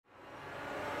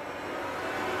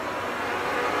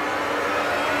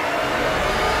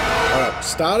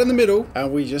start in the middle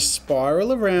and we just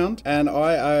spiral around. And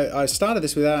I started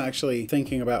this without actually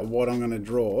thinking about what I'm going to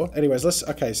draw. Anyways,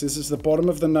 okay, so this is the bottom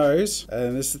of the nose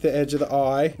and this is the edge of the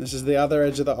eye. This is the other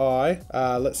edge of the eye.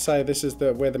 Let's say this is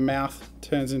where the mouth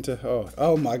turns into,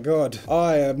 oh my God,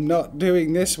 I am not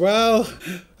doing this well.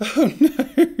 Oh no.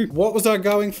 What was I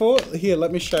going for? Here,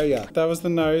 let me show you. That was the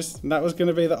nose, and that was going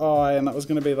to be the eye, and that was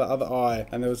going to be the other eye,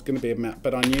 and there was going to be a mouth,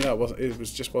 but I knew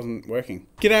that just wasn't working.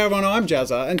 G'day everyone, I'm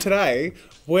Jazza, and today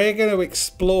we're going to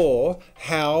explore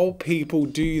how people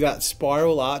do that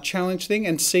spiral art challenge thing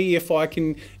and see if I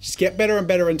can just get better and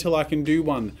better until I can do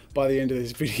one by the end of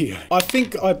this video. I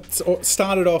think I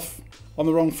started off on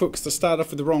the wrong foot because I started off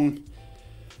with the wrong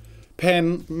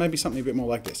pen. Maybe something a bit more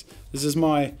like this. This is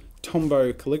my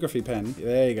Tombow calligraphy pen.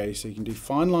 There you go. So you can do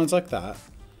fine lines like that,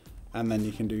 and then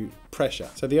you can do pressure.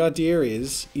 So the idea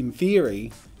is, in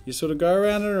theory, you sort of go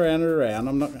around and around and around.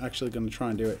 I'm not actually going to try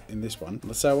and do it in this one.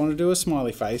 Let's say I want to do a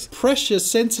smiley face. Pressure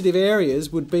sensitive areas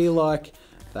would be like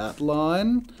that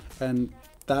line, and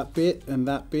that bit, and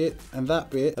that bit, and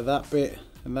that bit, and that bit,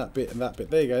 and that bit, and that bit.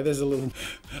 There you go. There's a little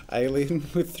alien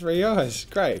with 3 eyes.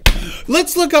 Great.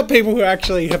 Let's look up people who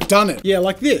actually have done it. Yeah,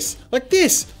 like this. Like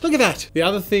this. Look at that. The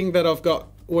other thing that I've got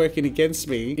working against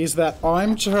me is that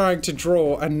I'm trying to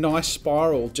draw a nice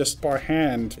spiral just by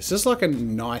hand. This is like a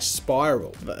nice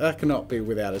spiral. That cannot be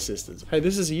without assistance. Hey,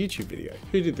 this is a YouTube video.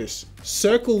 Who did this?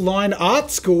 Circle Line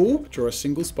Art School. Draw a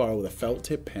single spiral with a felt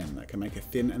tip pen that can make a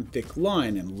thin and thick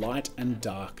line in light and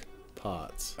dark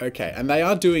parts. Okay, and they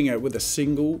are doing it with a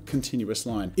single continuous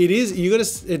line. It is, you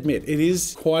gotta admit, it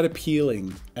is quite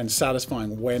appealing and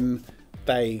satisfying when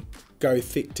they go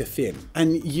thick to thin.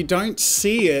 And you don't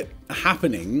see it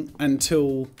happening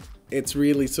until it's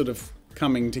really sort of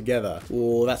coming together.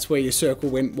 Oh, that's where your circle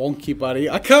went wonky, buddy.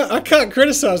 I can't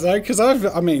criticize though, because I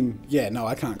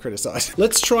can't criticize.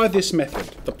 Let's try this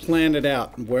method, the plan it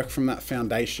out and work from that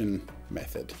foundation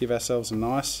method. Give ourselves a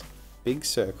nice big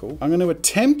circle. I'm going to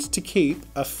attempt to keep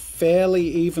a fairly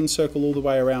even circle all the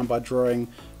way around by drawing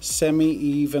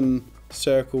semi-even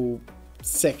circle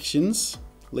sections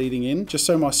leading in, just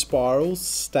so my spiral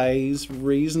stays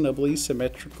reasonably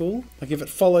symmetrical. Like if it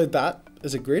followed that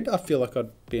as a grid, I feel like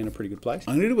I'd be in a pretty good place.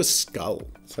 I'm going to do a skull.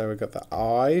 So we've got the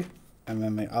eye and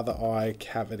then the other eye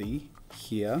cavity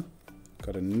here.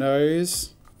 Got a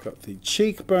nose. Got the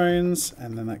cheekbones,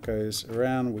 and then that goes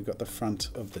around. We've got the front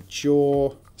of the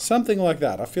jaw. Something like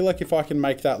that. I feel like if I can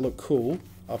make that look cool,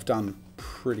 I've done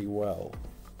pretty well.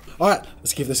 All right,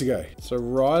 let's give this a go. So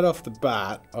right off the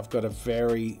bat, I've got a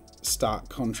very stark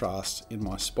contrast in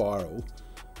my spiral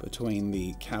between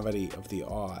the cavity of the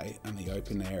eye and the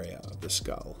open area of the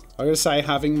skull. I gotta say,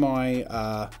 having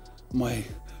my my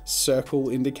circle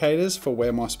indicators for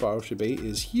where my spiral should be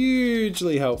is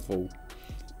hugely helpful.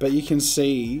 But you can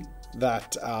see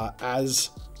that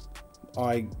as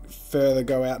I further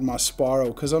go out in my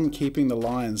spiral, because I'm keeping the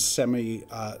lines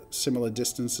similar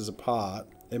distances apart,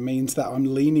 it means that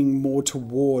I'm leaning more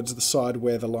towards the side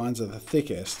where the lines are the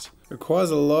thickest. It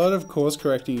requires a lot of course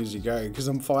correcting as you go, because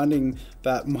I'm finding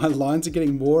that my lines are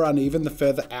getting more uneven the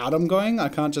further out I'm going. I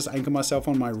can't just anchor myself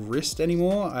on my wrist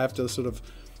anymore. I have to sort of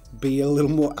be a little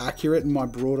more accurate in my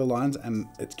broader lines, and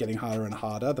it's getting harder and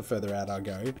harder the further out I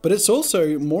go. But it's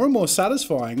also more and more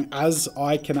satisfying as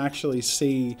I can actually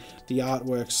see the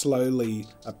artwork slowly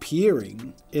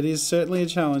appearing. It is certainly a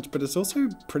challenge, but it's also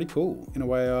pretty cool in a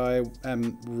way I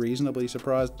am reasonably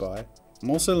surprised by. I'm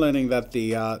also learning that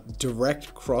the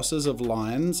direct crosses of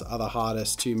lines are the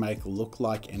hardest to make look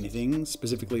like anything,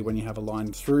 specifically when you have a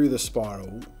line through the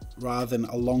spiral rather than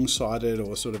alongside it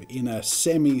or sort of in a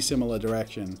semi-similar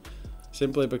direction,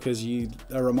 simply because you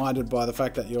are reminded by the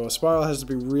fact that your spiral has to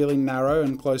be really narrow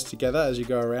and close together as you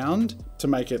go around to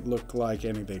make it look like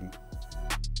anything.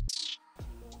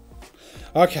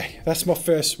 Okay, that's my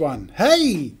first one.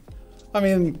 Hey!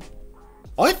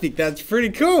 I think that's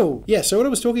pretty cool. Yeah, so what I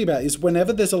was talking about is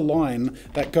whenever there's a line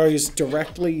that goes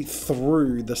directly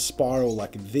through the spiral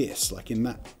like this, like in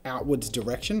that outwards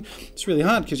direction, it's really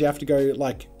hard because you have to go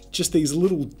like just these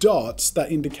little dots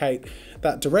that indicate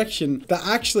that direction. That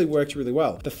actually worked really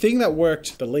well. The thing that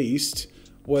worked the least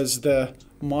was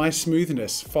my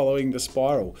smoothness following the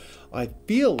spiral. I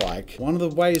feel like one of the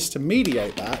ways to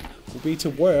mediate that will be to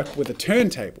work with a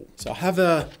turntable. So I have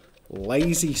a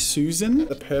Lazy Susan.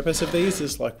 The purpose of these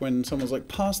is like when someone's like,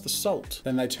 pass the salt,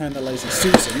 then they turn the Lazy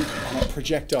Susan and a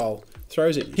projectile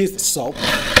throws it. Here's the salt.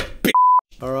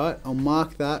 All right, I'll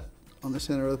mark that on the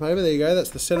center of the paper. There you go, that's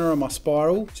the center of my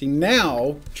spiral. See,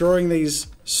 now drawing these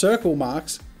circle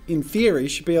marks in theory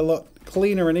should be a lot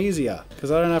cleaner and easier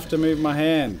because I don't have to move my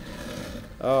hand.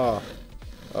 Oh,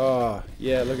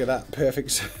 yeah, look at that,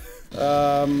 perfect.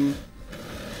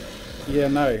 Yeah,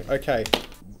 no, okay.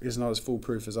 Is not as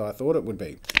foolproof as I thought it would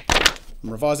be. I'm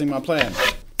revising my plan.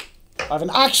 I have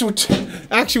an actual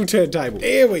turntable.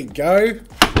 Here we go.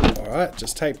 All right,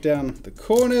 just tape down the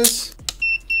corners.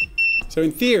 So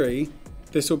in theory,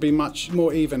 this will be much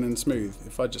more even and smooth.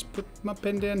 If I just put my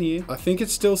pen down here, I think it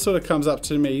still sort of comes up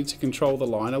to me to control the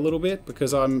line a little bit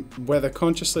because I'm, whether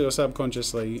consciously or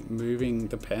subconsciously, moving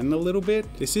the pen a little bit.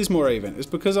 This is more even. It's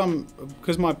because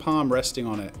my palm resting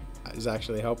on it is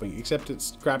actually helping, except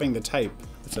it's grabbing the tape.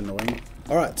 It's annoying.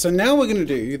 All right, so now we're gonna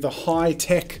do the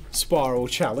high-tech spiral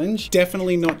challenge.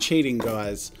 Definitely not cheating,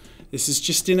 guys. This is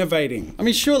just innovating. I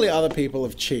mean, surely other people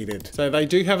have cheated. So they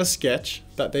do have a sketch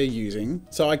that they're using.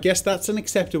 So I guess that's an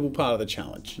acceptable part of the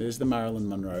challenge. There's the Marilyn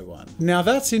Monroe one. Now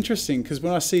that's interesting because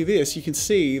when I see this, you can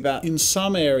see that in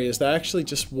some areas, they actually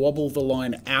just wobble the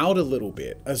line out a little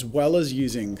bit, as well as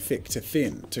using thick to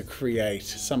thin to create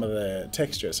some of the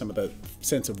texture, some of the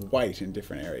sense of weight in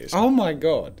different areas. Oh my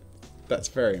God, that's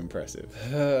very impressive.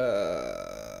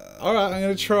 All right, I'm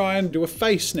gonna try and do a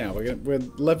face now. We're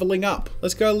leveling up.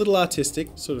 Let's go a little artistic,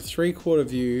 sort of 3/4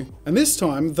 view. And this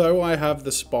time, though I have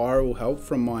the spiral help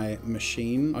from my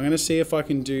machine, I'm gonna see if I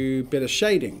can do a bit of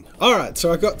shading. All right,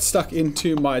 so I got stuck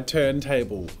into my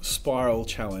turntable spiral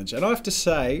challenge. And I have to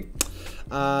say,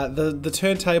 the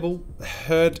turntable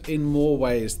hurt in more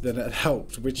ways than it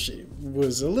helped, which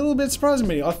was a little bit surprising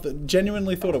to me. I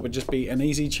genuinely thought it would just be an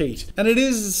easy cheat. And it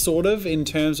is sort of in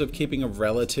terms of keeping a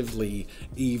relatively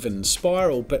even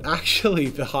spiral, but actually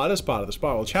the hardest part of the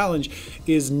spiral challenge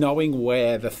is knowing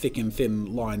where the thick and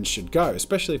thin lines should go,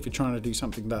 especially if you're trying to do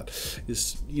something that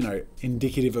is, you know,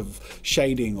 indicative of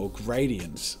shading or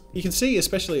gradients. You can see,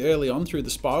 especially early on through the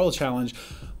spiral challenge,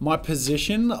 my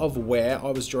position of where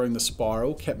I was drawing the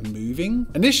spiral kept moving.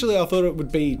 Initially, I thought it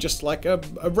would be just like a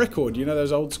record, you know,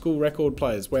 those old school record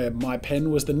players where my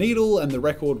pen was the needle and the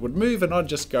record would move and I'd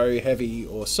just go heavy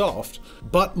or soft.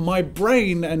 But my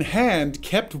brain and hand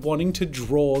kept wanting to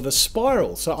draw the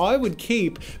spiral. So I would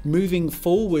keep moving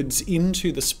forwards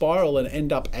into the spiral and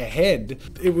end up ahead.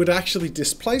 It would actually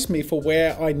displace me for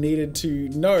where I needed to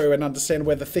know and understand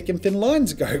where the thick and thin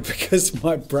lines go because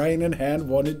my brain and hand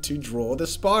wanted to draw the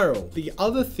spiral. The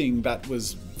other thing that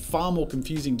was far more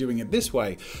confusing doing it this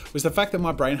way was the fact that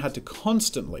my brain had to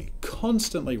constantly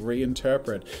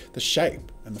reinterpret the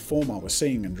shape and the form I was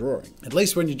seeing and drawing. At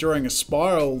least when you're drawing a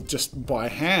spiral just by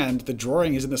hand, the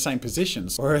drawing is in the same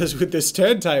positions. Whereas with this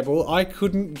turntable, I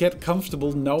couldn't get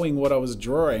comfortable knowing what I was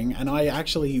drawing and I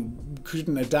actually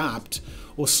couldn't adapt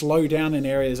or slow down in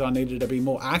areas I needed to be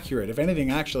more accurate. If anything,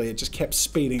 actually, it just kept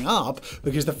speeding up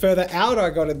because the further out I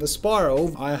got in the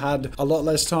spiral, I had a lot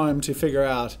less time to figure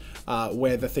out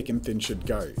where the thick and thin should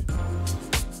go.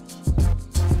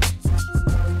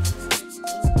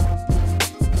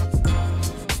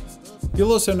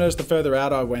 You'll also notice the further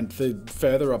out I went, the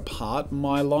further apart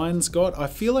my lines got. I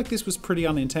feel like this was pretty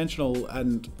unintentional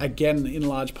and again, in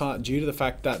large part due to the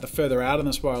fact that the further out in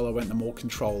the spiral I went, the more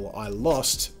control I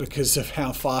lost because of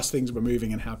how fast things were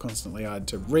moving and how constantly I had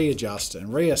to readjust and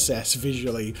reassess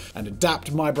visually and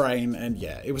adapt my brain. And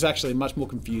yeah, it was actually much more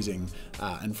confusing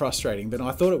and frustrating than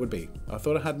I thought it would be. I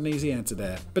thought I had an easy answer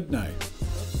there, but no.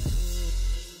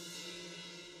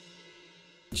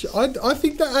 I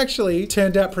think that actually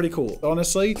turned out pretty cool.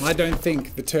 Honestly, I don't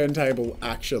think the turntable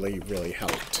actually really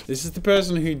helped. This is the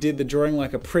person who did the drawing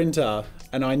like a printer,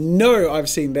 and I know I've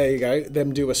seen, there you go,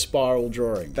 them do a spiral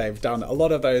drawing. They've done a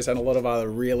lot of those and a lot of other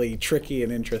really tricky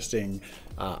and interesting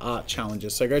art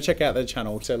challenges. So go check out their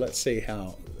channel. So let's see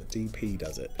how DP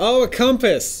does it. Oh, a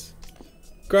compass.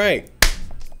 Great.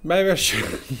 Maybe I should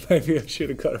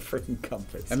have got a freaking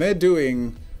compass. And they're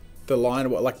doing the line,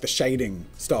 like the shading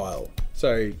style.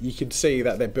 So you can see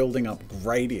that they're building up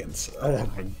gradients. Oh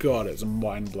my God, it's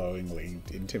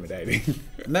mind-blowingly intimidating.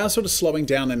 Now sort of slowing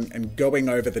down and going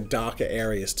over the darker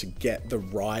areas to get the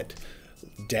right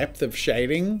depth of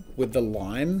shading with the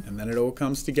line, and then it all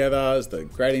comes together as the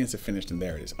gradients are finished, and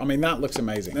there it is. I mean, that looks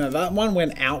amazing. Now that one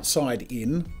went outside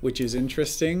in, which is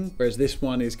interesting, whereas this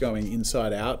one is going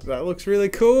inside out. That looks really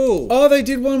cool. Oh, they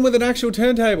did one with an actual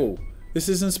turntable. This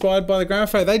is inspired by the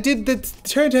gramophone. They did the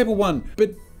turntable one,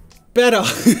 but better.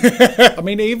 I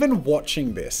mean, even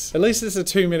watching this, at least it's a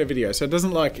 2-minute video, so it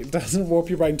doesn't warp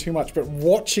your brain too much, but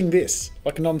watching this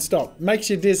like non-stop makes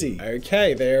you dizzy.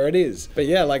 Okay, there it is. But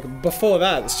yeah, like before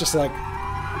that, it's just like,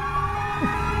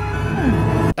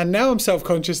 And now I'm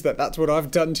self-conscious that that's what I've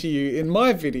done to you in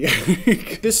my video.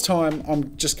 This time,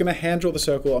 I'm just gonna hand draw the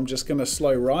circle. I'm just gonna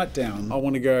slow right down. I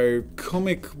wanna go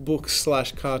comic book /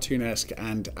 cartoonesque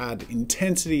and add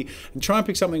intensity and try and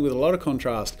pick something with a lot of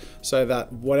contrast so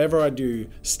that whatever I do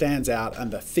stands out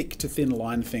and the thick to thin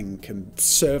line thing can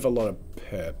serve a lot of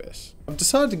purpose. I've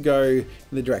decided to go in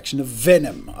the direction of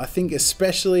Venom. I think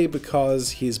especially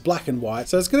because he's black and white,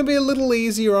 so it's going to be a little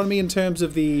easier on me in terms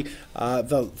of the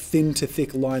thin to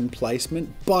thick line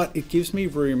placement, but it gives me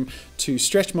room to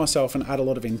stretch myself and add a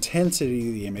lot of intensity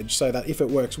to the image so that if it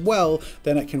works well,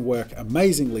 then it can work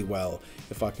amazingly well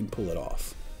if I can pull it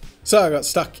off. So I got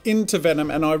stuck into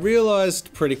Venom and I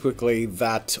realized pretty quickly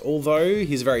that although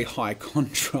he's very high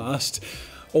contrast,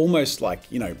 almost like,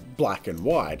 you know, black and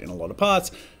white in a lot of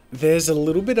parts, there's a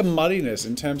little bit of muddiness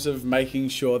in terms of making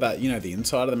sure that, you know, the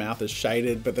inside of the mouth is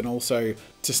shaded, but then also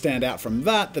to stand out from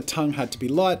that, the tongue had to be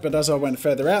light. But as I went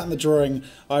further out in the drawing,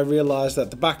 I realized that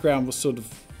the background was sort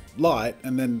of light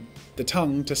and then the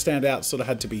tongue to stand out sort of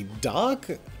had to be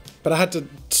dark. But I had to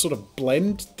sort of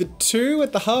blend the two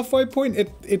at the halfway point.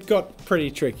 It got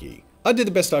pretty tricky. I did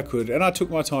the best I could and I took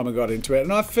my time and got into it,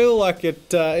 and I feel like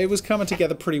it was coming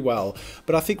together pretty well.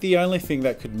 But I think the only thing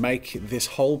that could make this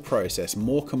whole process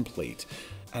more complete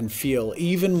and feel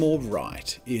even more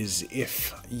right is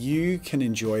if you can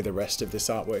enjoy the rest of this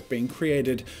artwork being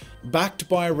created backed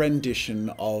by a rendition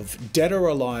of Dead or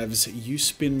Alive's You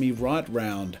Spin Me Right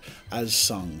Round as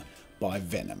sung by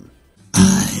Venom.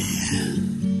 I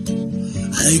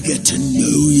get to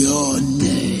know your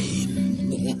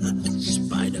name,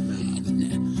 Spider-Man,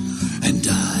 and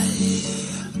I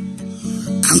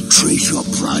could trace your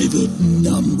private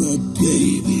number,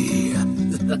 baby.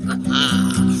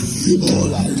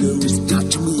 All I know is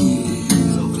that we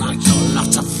look like you're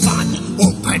lots of fun.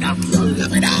 Open up your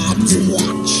loving arms and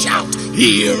watch out,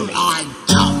 here I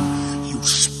come. You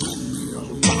spin me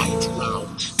right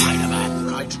round, Spider-Man,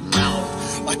 right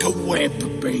round, like a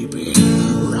web, baby.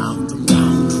 Round,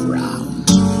 round, round.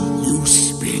 You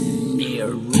spin me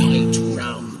right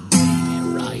round, baby,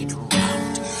 right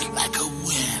round, like a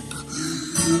web.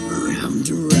 Round,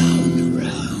 round,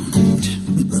 round.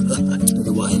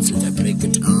 The words of that big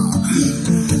guitar.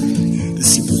 The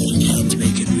simple how to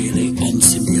make it really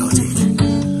unsymbiotic.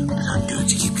 And I'm going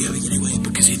to keep going anyway,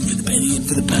 because in for the penny, in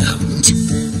for the pound.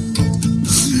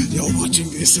 You're watching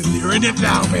this and you're in it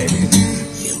now, baby.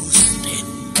 You spin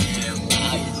me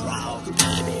right round,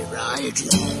 baby, right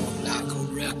round, like a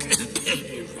record,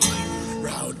 baby,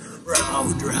 right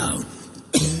round, round.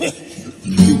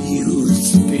 You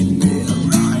spin me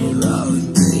right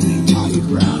round, baby, right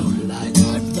round, like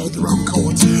I've played the wrong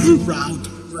chords. Round,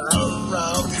 round,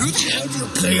 round. Who cares? You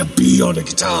play a B on a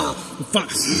guitar.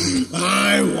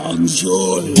 I want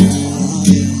your love.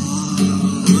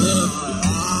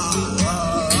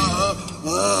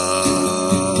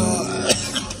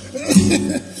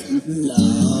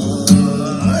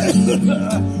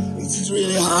 This is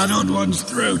really hard on one's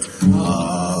throat.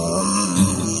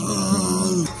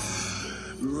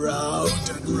 Round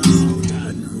and round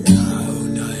and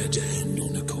round, I had to end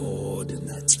on a chord, and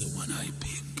that's the one I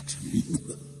picked.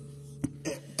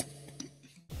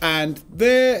 And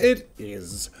there it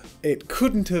is. It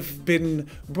couldn't have been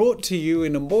brought to you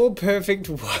in a more perfect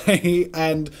way,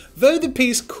 and though the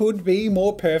piece could be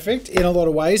more perfect in a lot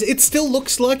of ways, it still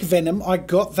looks like Venom. I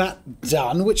got that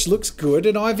done, which looks good,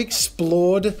 and I've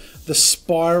explored the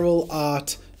spiral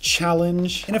art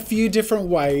challenge in a few different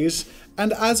ways,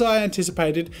 and as I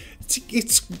anticipated,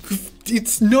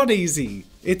 it's not easy.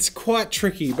 It's quite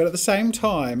tricky, but at the same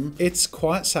time, it's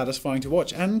quite satisfying to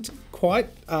watch and quite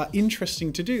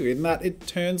interesting to do, in that it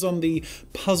turns on the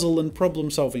puzzle and problem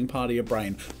solving part of your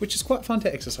brain, which is quite fun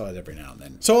to exercise every now and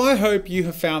then. So I hope you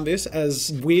have found this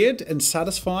as weird and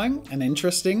satisfying and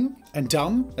interesting and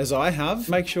dumb as I have.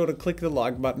 Make sure to click the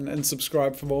like button and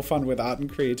subscribe for more fun with art and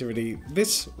creativity.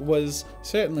 This was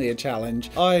certainly a challenge.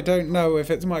 I don't know if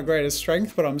it's my greatest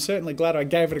strength, but I'm certainly glad I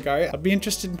gave it a go. I'd be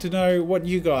interested to know what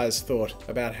you guys thought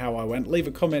about how I went. Leave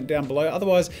a comment down below.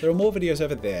 Otherwise, there are more videos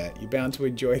over there you're bound to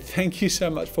enjoy. Thank you so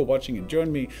much for watching and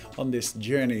join me on this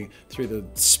journey through the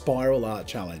spiral art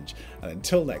challenge. And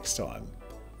until next time,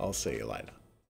 I'll see you later.